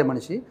ఉండి పోరాడే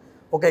మనిషి,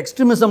 ఒక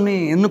ఎక్స్ట్రీమిజంని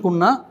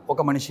ఎన్నుకున్న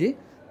ఒక మనిషి.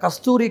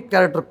 కస్తూరి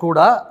క్యారెక్టర్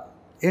కూడా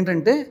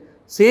ఏంటంటే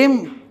సేమ్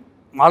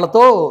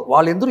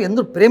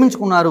వాళ్ళిద్దరు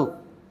ప్రేమించుకున్నారు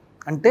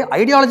అంటే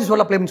ఐడియాలజీస్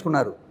వల్ల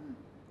ప్రేమించుకున్నారు,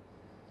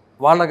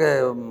 వాళ్ళకి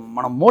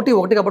మన మోటివ్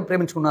ఒకటి కాబట్టి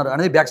ప్రేమించుకున్నారు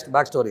అనేది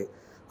బ్యాక్ స్టోరీ.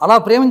 అలా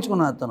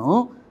ప్రేమించుకున్న అతను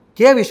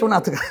కె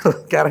విశ్వనాథ్ గారు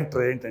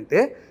క్యారెక్టర్ ఏంటంటే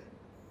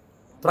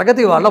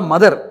ప్రగతి వాళ్ళ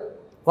మదర్,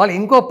 వాళ్ళు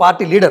ఇంకో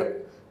పార్టీ లీడర్,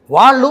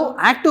 వాళ్ళు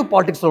యాక్టివ్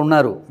పాలిటిక్స్లో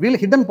ఉన్నారు, వీళ్ళు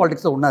హిడెన్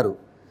పాలిటిక్స్లో ఉన్నారు.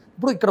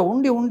 ఇప్పుడు ఇక్కడ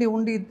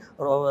ఉండి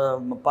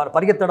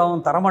పరిగెత్తడం,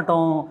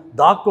 తరమటం,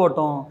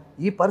 దాక్కోవటం,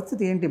 ఈ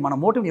పరిస్థితి ఏంటి, మన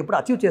మోటివ్ని ఎప్పుడు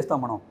అచీవ్ చేస్తాం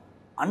మనం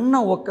అన్న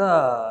ఒక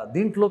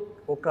దీంట్లో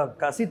ఒక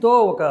కసితో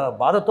ఒక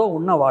బాధతో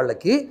ఉన్న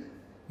వాళ్ళకి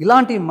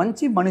ఇలాంటి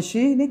మంచి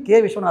మనిషిని కె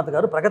విశ్వనాథ్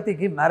గారు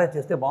ప్రగతికి మ్యారేజ్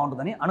చేస్తే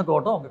బాగుంటుందని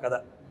అనుకోవటం ఒక కథ.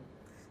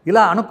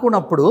 ఇలా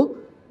అనుకున్నప్పుడు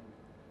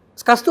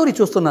కస్తూరి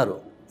చూస్తున్నారు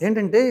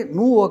ఏంటంటే,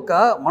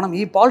 మనం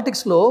ఈ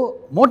పాలిటిక్స్లో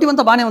మోటివ్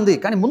అంతా బాగానే ఉంది,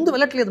 కానీ ముందు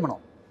వెళ్ళట్లేదు, మనం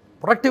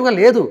ప్రొడక్టివ్గా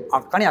లేదు.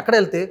 కానీ అక్కడ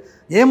వెళ్తే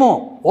ఏమో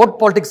ఓట్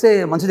పాలిటిక్సే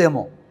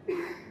మంచిదేమో.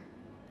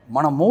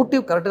 మన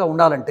మోటివ్ కరెక్ట్గా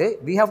ఉండాలంటే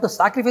we have to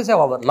sacrifice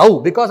hour love,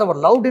 because our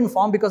love DIN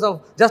form because of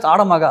just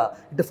ఆడమగా,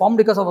 it form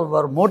because of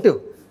our motive.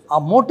 ఆ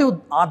మోటివ్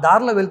ఆ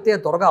దారిలో వెళ్తే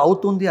త్వరగా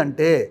అవుతుంది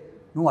అంటే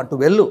నువ్వు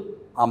అటు వెళ్ళు,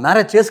 ఆ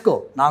మ్యారేజ్ చేసుకో,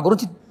 నా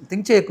గురించి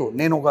థింక్ చేయకు,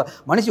 నేను ఒక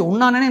మనిషి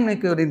ఉన్నానని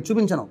నేను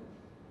చూపించను,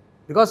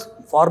 because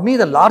for me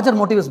the larger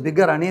motive is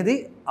bigger అనేది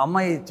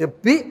అమ్మాయి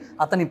చెప్పి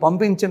అతన్ని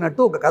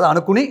పంపించినట్టు ఒక కథ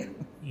అనుకుని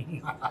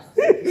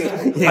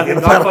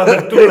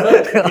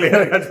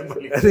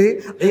అది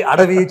ఈ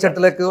అడవి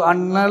చెట్లకు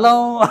అన్నలం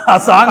ఆ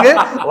సాంగే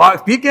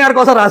పీకేఆర్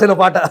కోసం రాసిన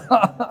పాట.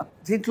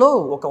 దీంట్లో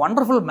ఒక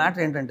వండర్ఫుల్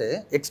మ్యాటర్ ఏంటంటే,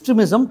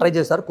 ఎక్స్ట్రీమిజం ట్రై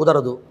చేశారు,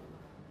 కుదరదు.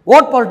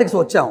 ఓట్ పాలిటిక్స్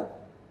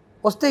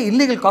వస్తే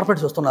ఇల్లీగల్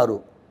కార్పొరేట్స్ వస్తున్నారు,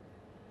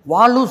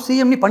 వాళ్ళు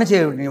సీఎంని పని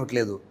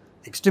చేయనివ్వట్లేదు,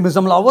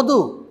 ఎక్స్ట్రీమిజంలో అవ్వదు,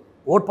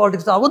 ఓట్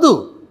పాలిటిక్స్ అవ్వదు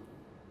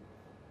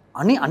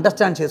అని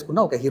అండర్స్టాండ్ చేసుకున్న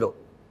ఒక హీరో.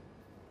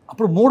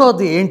 అప్పుడు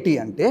మూడవది ఏంటి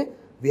అంటే,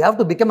 we have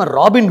to become a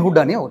robin hood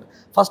అని ఒకటి.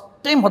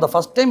 For the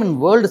first time in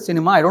world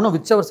cinema, I don't know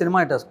which ever cinema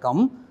it has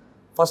come,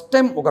 first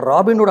time ఒక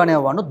రాబిన్ హుడ్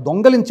అనేవాడు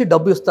దొంగలించి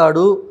డబ్బు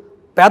ఇస్తాడు,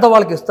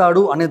 పేదవాళ్ళకి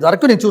ఇస్తాడు అనే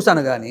వరకు నేను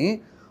చూశాను, కానీ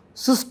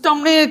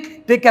సిస్టమ్ని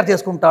టేక్ కేర్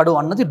చేసుకుంటాడు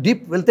అన్నది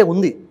డీప్ వెళ్తే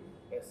ఉంది.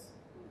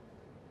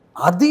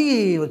 అది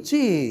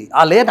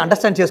ఆ లేయర్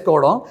అండర్స్టాండ్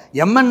చేసుకోవడం.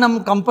 ఎంఎన్ఎం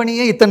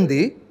కంపెనీయే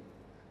ఇతంది,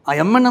 ఆ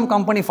ఎంఎన్ఎం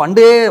కంపెనీ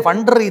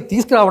ఫండర్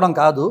తీసుకురావడం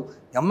కాదు,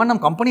 ఎంఎన్ఎం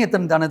కంపెనీ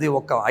ఇతంది అనేది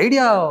ఒక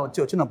ఐడియా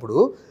వచ్చినప్పుడు,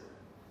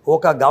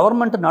 ఒక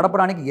గవర్నమెంట్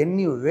నడపడానికి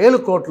ఎన్ని వేల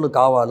కోట్లు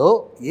కావాలో,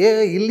 ఏ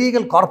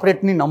ఇల్లీగల్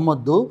కార్పొరేట్ని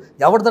నమ్మొద్దు,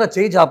 ఎవరి దగ్గర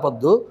చేయి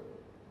చాపొద్దు,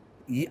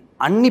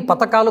 అన్ని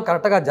పథకాలు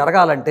కరెక్ట్గా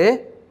జరగాలంటే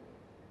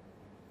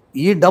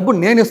ఈ డబ్బు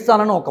నేను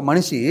ఇస్తానని ఒక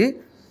మనిషి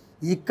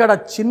ఇక్కడ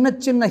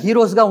చిన్న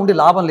హీరోస్గా ఉండి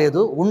లాభం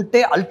లేదు, ఉంటే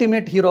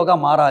అల్టిమేట్ హీరోగా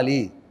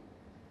మారాలి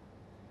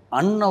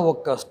అన్న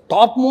ఒక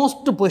టాప్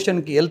మోస్ట్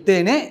పొజిషన్కి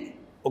వెళ్తేనే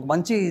ఒక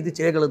మంచి ఇది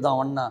చేయగలుగుతాం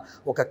అన్న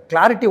ఒక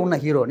క్లారిటీ ఉన్న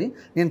హీరోని.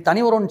 నేను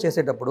తనివరం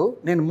చేసేటప్పుడు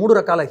నేను 3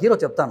 రకాల హీరో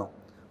చెప్తాను.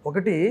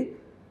 ఒకటి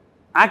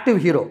యాక్టివ్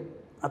హీరో,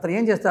 అతను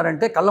ఏం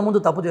చేస్తాడంటే కళ్ళ ముందు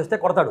తప్పు చేస్తే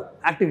కొడతాడు,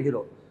 యాక్టివ్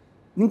హీరో.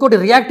 ఇంకోటి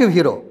రియాక్టివ్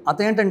హీరో,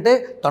 అతను ఏంటంటే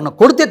తను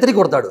కొడితే తిరిగి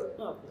కొడతాడు.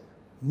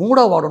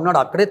 మూడో వాడు ఉన్నాడు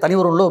అక్కడే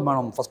తనివరంలో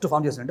మనం ఫస్ట్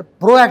ఫామ్ చేసినట్టే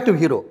ప్రోయాక్టివ్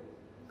హీరో.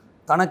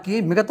 తనకి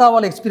మిగతా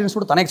వాళ్ళ ఎక్స్పీరియన్స్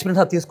కూడా తన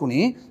ఎక్స్పీరియన్స్ తీసుకుని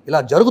ఇలా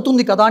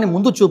జరుగుతుంది కదా అని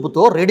ముందు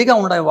చూపుతో రెడీగా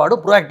ఉండేవాడు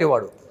ప్రోయాక్టివ్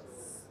వాడు.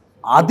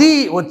 అది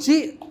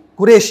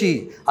కురేషి,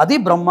 అది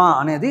బ్రహ్మ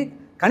అనేది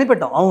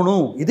కనిపెట్టాం. అవును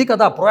ఇది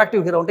కదా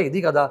ప్రోయాక్టివ్ హీరో అంటే,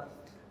 ఇది కదా.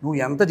 నువ్వు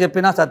ఎంత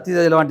చెప్పినా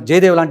సత్యదేవ్ లాంటి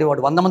జయదేవ్ లాంటి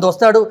వాడు 100 మంది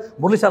వస్తాడు,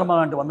 మురళీ శర్మ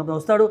లాంటి 100 మంది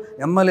వస్తాడు,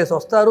 ఎమ్మెల్యేస్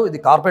వస్తారు, ఇది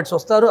కార్పొరేట్స్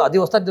వస్తారు, అది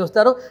వస్తారు, ఇది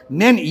వస్తారు,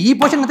 నేను ఈ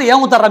పొజిషన్ అయితే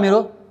ఏమవుతారా మీరు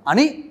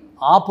అని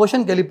ఆ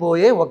పొజిషన్కి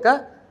వెళ్ళిపోయే ఒక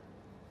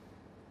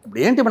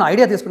ఇప్పుడు ఏంటి మనం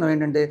ఐడియా తీసుకున్నాం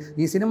ఏంటంటే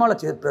ఈ సినిమాలో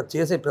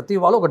చేసే ప్రతి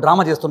వాళ్ళు ఒక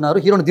డ్రామా చేస్తున్నారు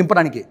హీరోని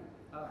దింపడానికి.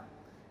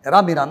 ఎరా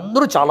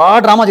మీరందరూ చాలా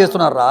డ్రామా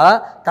చేస్తున్నారా,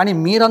 కానీ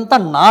మీరంతా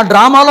నా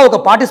డ్రామాలో ఒక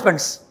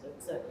పార్టిసిపెంట్స్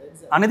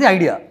అనేది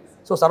ఐడియా.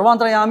 సో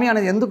సర్వాంతర్యామి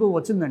అనేది ఎందుకు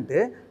వచ్చిందంటే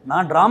నా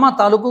డ్రామా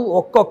తాలూకు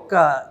ఒక్కొక్క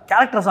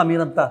క్యారెక్టర్సా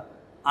మీరంతా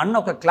అన్న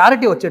ఒక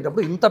క్లారిటీ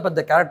వచ్చేటప్పుడు ఇంత పెద్ద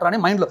క్యారెక్టర్ అని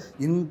మైండ్లో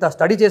ఇంత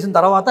స్టడీ చేసిన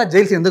తర్వాత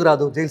జైల్ సీన్ ఎందుకు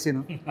రాదు, జైల్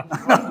సీన్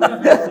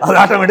అది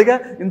ఆటోమేటిక్గా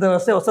ఇంత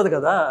వస్తే వస్తుంది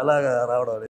కదా, అలాగా రావడం.